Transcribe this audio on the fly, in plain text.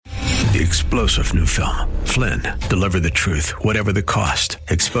The explosive new film, Flynn, deliver the truth, whatever the cost,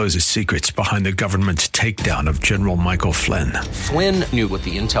 exposes secrets behind the government's takedown of General Michael Flynn. Flynn knew what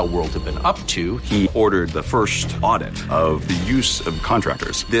the intel world had been up to. He ordered the first audit of the use of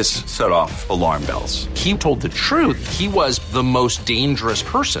contractors. This set off alarm bells. He told the truth. He was the most dangerous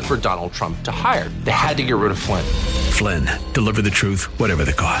person for Donald Trump to hire. They had to get rid of Flynn. Flynn, deliver the truth, whatever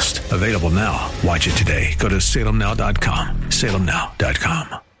the cost. Available now. Watch it today. Go to salemnow.com.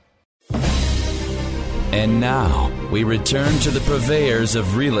 salemnow.com. And now, we return to the purveyors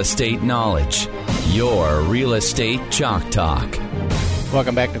of real estate knowledge, your Real Estate Chalk Talk.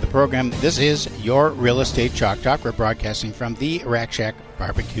 Welcome back to the program. This is your Real Estate Chalk Talk. We're broadcasting from the Rack Shack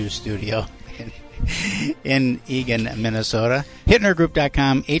Barbecue Studio in Eagan, Minnesota.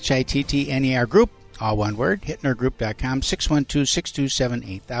 HittnerGroup.com, HITTNER Group, all one word, HittnerGroup.com,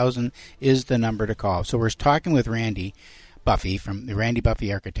 612-627-8000 is the number to call. So we're talking with Randy Buffy from the Randy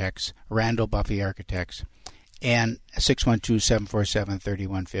Buffy Architects, Randall Buffy Architects, and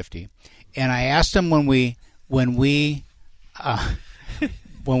 612-747-3150. And I asked him when we went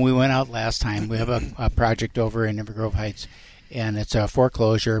out last time, we have a project over in River Grove Heights, and it's a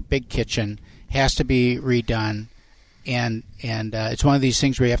foreclosure, big kitchen, has to be redone, and it's one of these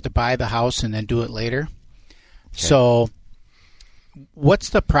things where you have to buy the house and then do it later. Okay. So what's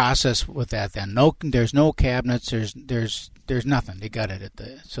the process with that then? There's no cabinets. There's nothing. They got it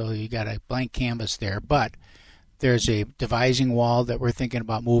so you got a blank canvas there. But there's a devising wall that we're thinking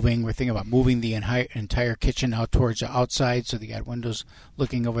about moving. We're thinking about moving the entire kitchen out towards the outside, so they got windows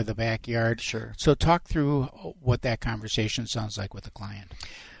looking over the backyard. Sure. So talk through what that conversation sounds like with the client.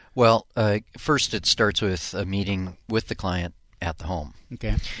 Well, first it starts with a meeting with the client at the home.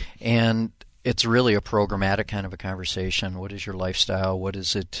 Okay. And it's really a programmatic kind of a conversation. What is your lifestyle? What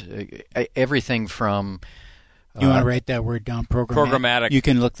is it? Everything from... You want to write that word down? Programmatic. You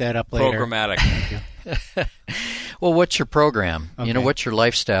can look that up later. Programmatic. Thank you. Well, what's your program? Okay. What's your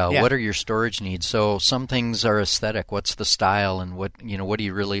lifestyle? Yeah. What are your storage needs? So some things are aesthetic. What's the style? And what do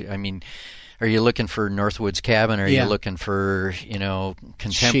you really... Are you looking for Northwoods Cabin? Are you looking for,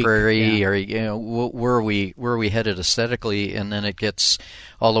 contemporary? Chic, yeah. Or, where are we headed aesthetically? And then it gets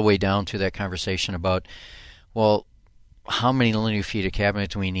all the way down to that conversation about, well, how many linear feet of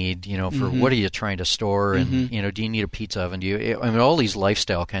cabinet do we need, for what are you trying to store? And, do you need a pizza oven? All these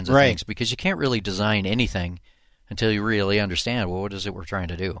lifestyle kinds of things, because you can't really design anything until you really understand, well, what is it we're trying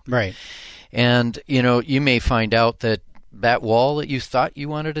to do? Right. And, you may find out that wall that you thought you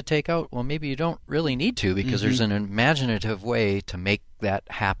wanted to take out, well, maybe you don't really need to, because there's an imaginative way to make that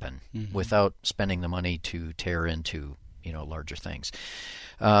happen without spending the money to tear into, larger things.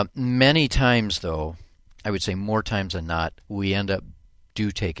 Many times, though, I would say more times than not, we end up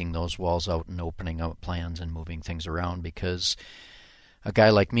taking those walls out and opening up plans and moving things around, because a guy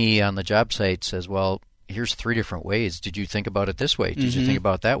like me on the job site says, well, here's 3 different ways. Did you think about it this way? Did you think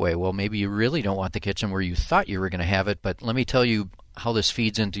about it that way? Well, maybe you really don't want the kitchen where you thought you were going to have it, but let me tell you how this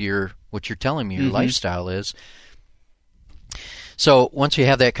feeds into what you're telling me your lifestyle is. So once you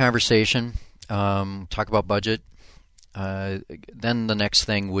have that conversation, talk about budget, then the next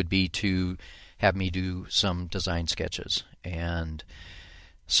thing would be to have me do some design sketches. And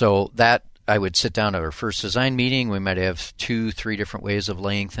so that I would sit down at our first design meeting. We might have 2-3 different ways of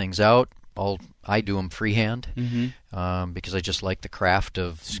laying things out. I do them freehand because I just like the craft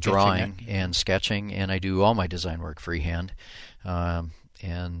of drawing and sketching, and I do all my design work freehand.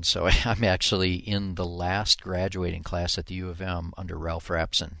 And so I'm actually in the last graduating class at the U of M under Ralph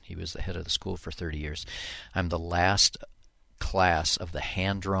Rapson. He was the head of the school for 30 years. I'm the last class of the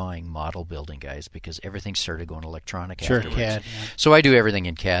hand-drawing model building guys, because everything started going electronic afterwards. CAD. Yeah. So I do everything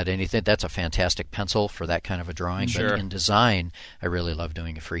in CAD, and that's a fantastic pencil for that kind of a drawing. Sure. But in design, I really love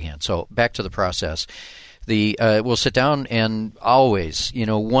doing it freehand. So back to the process. We'll sit down, and always,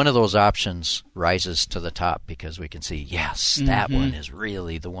 one of those options rises to the top, because we can see, yes, that one is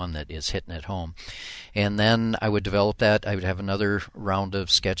really the one that is hitting it home. And then I would develop that. I would have another round of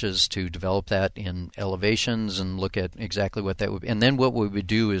sketches to develop that in elevations and look at exactly what that would be. And then what we would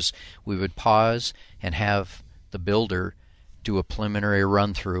do is we would pause and have the builder do a preliminary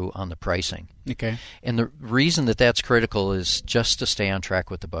run-through on the pricing. Okay. And the reason that that's critical is just to stay on track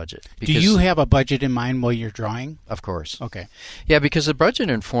with the budget. Do you have a budget in mind while you're drawing? Of course. Okay. Yeah, because the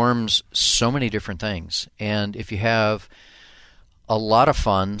budget informs so many different things. And if you have a lot of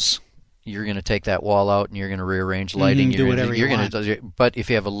funds, you're going to take that wall out and you're going to rearrange lighting. Do whatever you want. But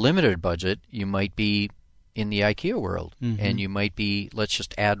if you have a limited budget, you might be in the IKEA world. And you might be, let's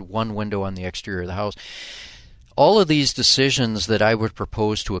just add one window on the exterior of the house. All of these decisions that I would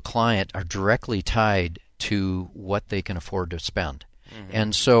propose to a client are directly tied to what they can afford to spend.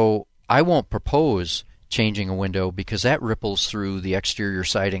 And so I won't propose changing a window because that ripples through the exterior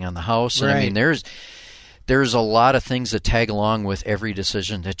siding on the house. And I mean, there's a lot of things that tag along with every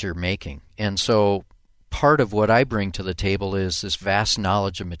decision that you're making. And so part of what I bring to the table is this vast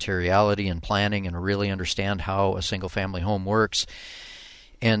knowledge of materiality and planning and really understand how a single-family home works.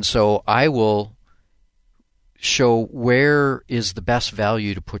 And so I will show where is the best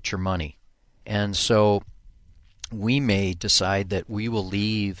value to put your money. And so we may decide that we will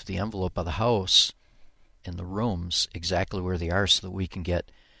leave the envelope of the house and the rooms exactly where they are so that we can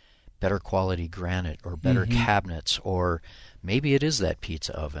get better quality granite or better cabinets, or maybe it is that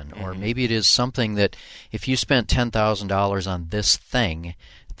pizza oven, or maybe it is something that if you spent $10,000 on this thing,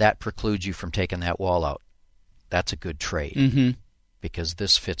 that precludes you from taking that wall out. That's a good trade because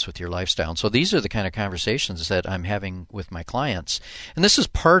this fits with your lifestyle. And so these are the kind of conversations that I'm having with my clients. And this is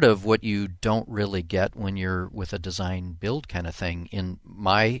part of what you don't really get when you're with a design build kind of thing in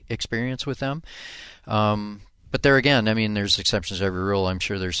my experience with them. But there again, I mean, there's exceptions to every rule. I'm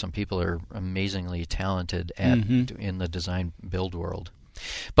sure there's some people that are amazingly talented at in the design build world.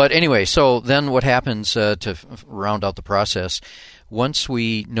 But anyway, so then what happens to round out the process, once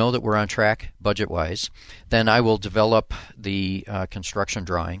we know that we're on track budget-wise, then I will develop the construction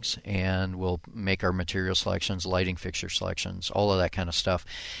drawings and we'll make our material selections, lighting fixture selections, all of that kind of stuff,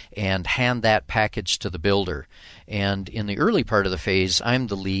 and hand that package to the builder. And in the early part of the phase, I'm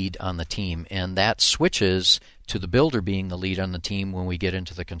the lead on the team, and that switches to the builder being the lead on the team when we get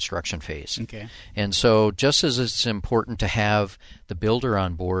into the construction phase. Okay. And so just as it's important to have the builder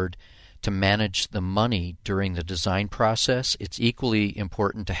on board to manage the money during the design process, it's equally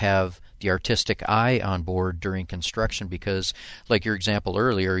important to have the artistic eye on board during construction, because like your example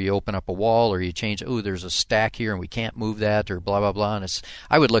earlier, you open up a wall or you change, there's a stack here and we can't move that, or blah, blah, blah. And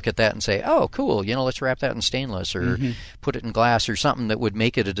I would look at that and say, oh, cool, let's wrap that in stainless or put it in glass or something that would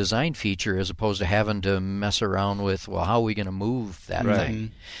make it a design feature, as opposed to having to mess around with, well, how are we going to move that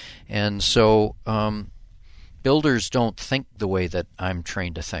thing? And so builders don't think the way that I'm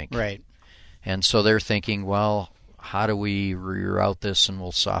trained to think. Right. And so they're thinking, well, how do we reroute this, and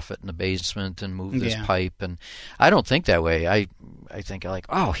we'll soffit in the basement and move this pipe? And I don't think that way. I think like,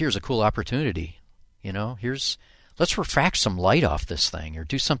 here's a cool opportunity. Let's refract some light off this thing or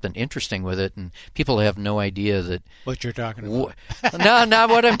do something interesting with it. And people have no idea that what you're talking about. No, not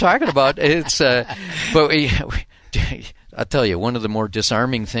what I'm talking about. It's but I'll tell you, one of the more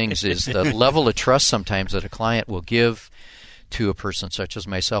disarming things is the level of trust sometimes that a client will give to a person such as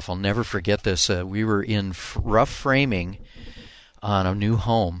myself. I'll never forget this. We were in rough framing on a new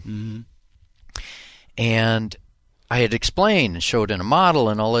home, and I had explained and showed in a model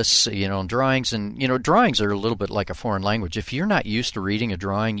and all this, in drawings. And, drawings are a little bit like a foreign language. If you're not used to reading a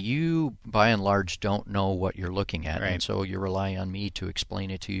drawing, you, by and large, don't know what you're looking at. Right. And so you rely on me to explain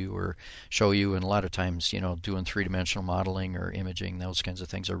it to you or show you. And a lot of times, doing three-dimensional modeling or imaging, those kinds of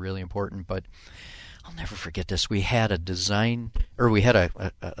things are really important. But I'll never forget this. We had a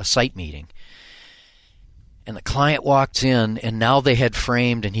site meeting, and the client walked in, and now they had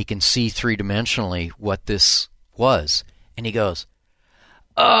framed, and he can see three-dimensionally what this was. And he goes,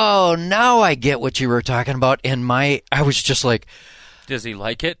 oh, now I get what you were talking about. And I was just like, does he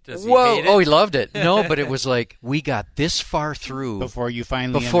like it? Does he whoa, hate it? Oh, he loved it. No, but it was like we got this far through before you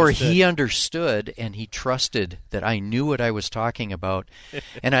finally he understood, and he trusted that I knew what I was talking about.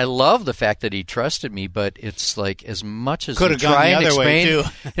 And I love the fact that he trusted me, but it's like as much as could you try and explain,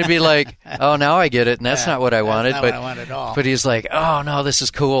 it'd be like, oh, now I get it, and that's not what I wanted. Not but what I wanted at all. But he's like, oh no, this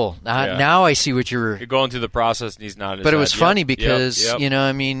is cool. Now I see what you're going through the process, and he's not. But it was funny because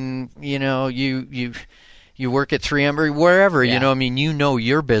you work at 3M or wherever, you know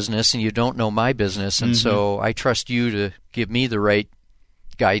your business and you don't know my business. And so I trust you to give me the right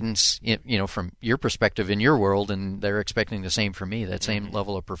guidance, from your perspective in your world, and they're expecting the same from me, that same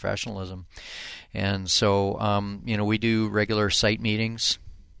level of professionalism. And so, we do regular site meetings,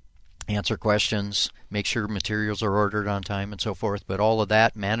 answer questions, make sure materials are ordered on time and so forth. But all of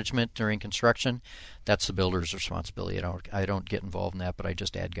that management during construction, that's the builder's responsibility. I don't get involved in that, but I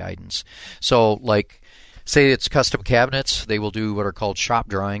just add guidance. So say it's custom cabinets, they will do what are called shop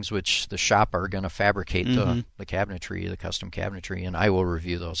drawings, which the shop are going to fabricate the cabinetry, the custom cabinetry, and I will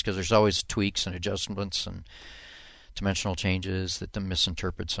review those because there's always tweaks and adjustments and dimensional changes that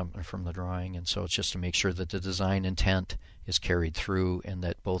misinterpret something from the drawing. And so it's just to make sure that the design intent is carried through and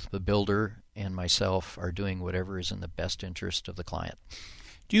that both the builder and myself are doing whatever is in the best interest of the client.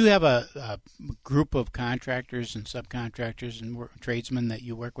 Do you have a group of contractors and subcontractors and tradesmen that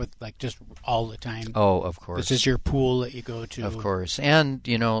you work with, like just all the time? Oh, of course. This is your pool that you go to? Of course. And,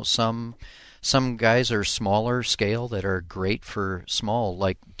 some Some guys are smaller scale that are great for small,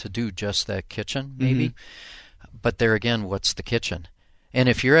 like to do just that kitchen, maybe. But there again, what's the kitchen? And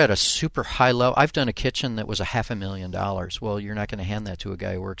if you're at a super high level, I've done a kitchen that was $500,000. Well, you're not going to hand that to a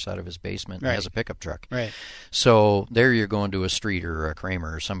guy who works out of his basement and has a pickup truck. Right. So there you're going to a Streeter or a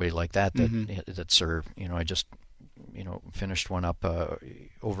Kramer or somebody like that that's I just finished one up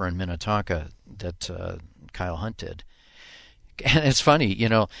over in Minnetonka that Kyle Hunt did. And it's funny,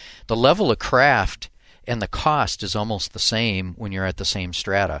 the level of craft and the cost is almost the same when you're at the same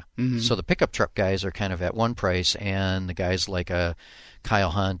strata. So the pickup truck guys are kind of at one price, and the guys like a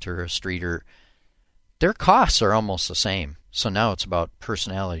Kyle Hunt or a Streeter, their costs are almost the same. So now it's about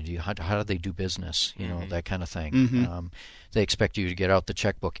personality. How do they do business? That kind of thing. They expect you to get out the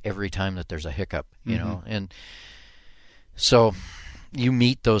checkbook every time that there's a hiccup, and so you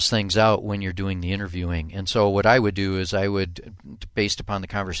meet those things out when you're doing the interviewing. And so what I would do is I would, based upon the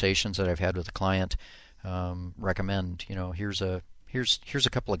conversations that I've had with the client, recommend, here's a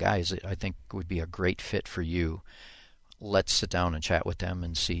couple of guys that I think would be a great fit for you. Let's sit down and chat with them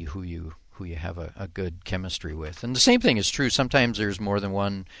and see who you have a good chemistry with. And the same thing is true. Sometimes there's more than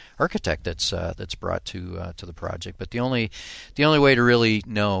one architect that's brought to the project. But the only way to really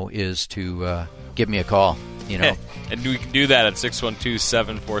know is to give me a call. And we can do that at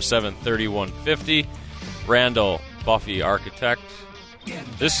 612-747-3150. Randall Buffy Architect.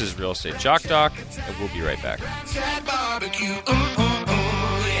 This is Real Estate Chalk Talk, and we'll be right back.